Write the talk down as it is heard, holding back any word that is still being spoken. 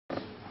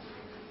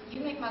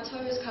You make my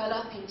toes curl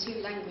up in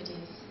 2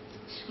 languages.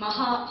 My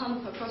heart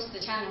pump across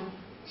the channel.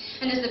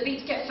 And as the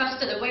beats get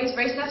faster, the waves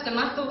race after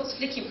my thoughts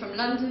flicking from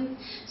London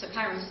to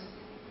Paris.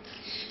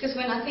 Because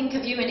when I think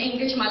of you in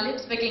English, my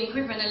lips begin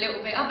quivering a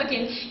little bit. I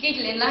begin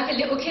giggling like a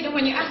little kid, and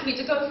when you ask me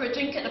to go for a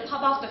drink at the pub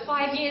after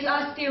 5 years,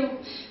 I still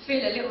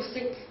feel a little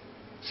sick.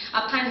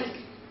 I panic.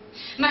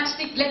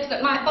 Matchstick legs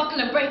that might buckle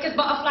and break as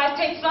butterflies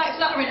take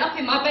flight, fluttering up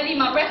in my belly.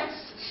 My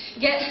breaths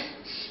get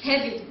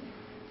heavy.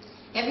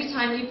 Every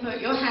time you put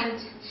your hand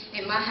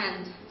in my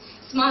hand,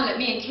 smile at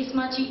me and kiss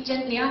my cheek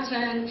gently, I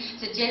turn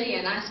to jelly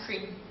and ice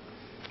cream.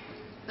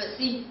 But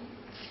see,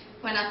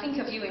 when I think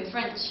of you in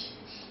French,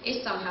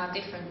 it's somehow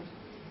different.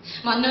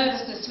 My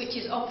nervousness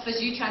switches off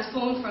as you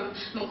transform from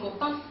mon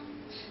copain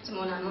to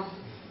mon amant.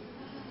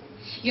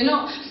 You're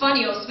not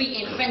funny or sweet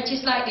in French,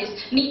 it's like this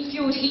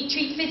meat-fueled,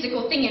 heat-treat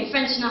physical thing in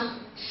French now.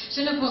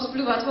 Je ne pense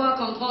plus à toi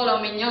comme Paul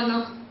or mignon,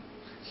 non.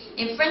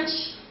 In French,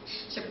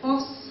 je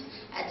pense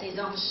à tes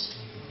hanches,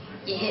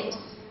 your hips,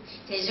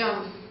 tes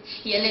jambes,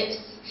 your lips,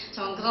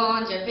 ton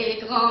grand,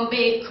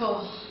 big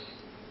corps.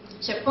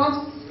 Je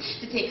pense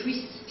de tes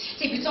cuisses,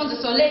 tes boutons de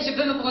soleil. Je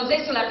veux me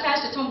bronzer sur la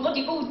plage de ton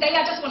body all day.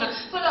 I just want to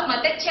pull up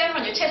my deck chair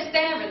on your chest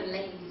there and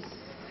laze,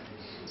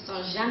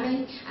 sans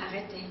jamais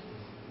arrêter.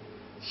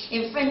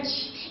 In French,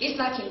 it's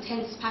like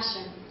intense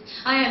passion.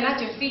 I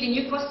imagine feeding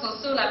you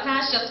croissants sur la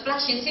plage, just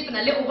splashing, sipping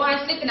a little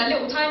wine, slipping a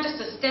little time just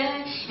to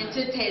stare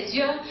into tes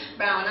yeux,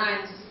 brown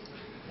eyes.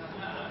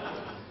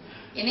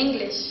 In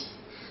English,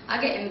 I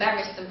get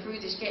embarrassed and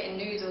prudish getting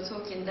nude or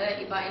talking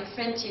dirty, but in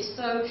French it's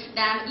so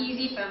damn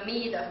easy for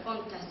me to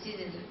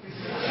fantasiser.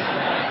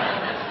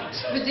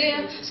 Je peux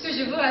dire ce que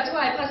je veux à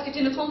toi et pas ce que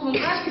tu ne comprends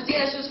pas. Je peux dire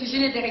la chose que je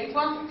ne dirai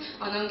point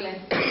en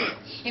anglais.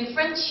 In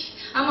French,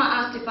 I might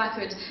ask if I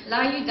could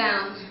lie you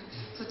down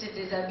pour te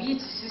déshabiller,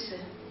 te sucer.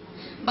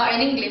 But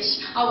in English,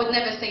 I would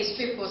never say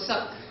strip or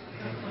suck.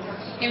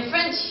 In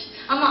French,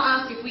 I might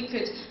ask if we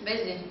could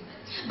baiser.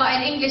 But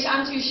in English,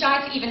 I'm too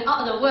shy to even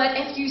utter the word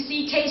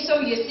F-U-C-K,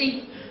 so you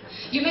see.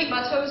 You make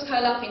my toes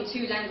curl up in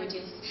 2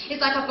 languages.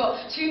 It's like I've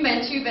got 2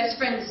 men, 2 best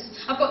friends.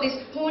 I've got this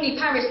horny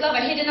Paris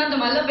lover hidden under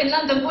my love in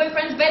London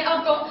boyfriend's bed.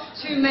 I've got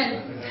 2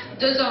 men,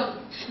 2 hommes,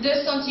 2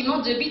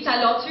 sentiments, 2 beats,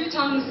 alors 2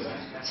 tongues,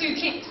 2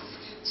 kicks,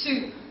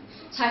 2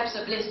 types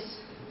of bliss.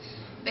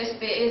 Best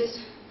bit is,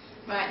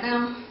 right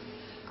now,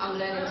 I'm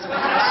learning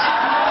Spanish.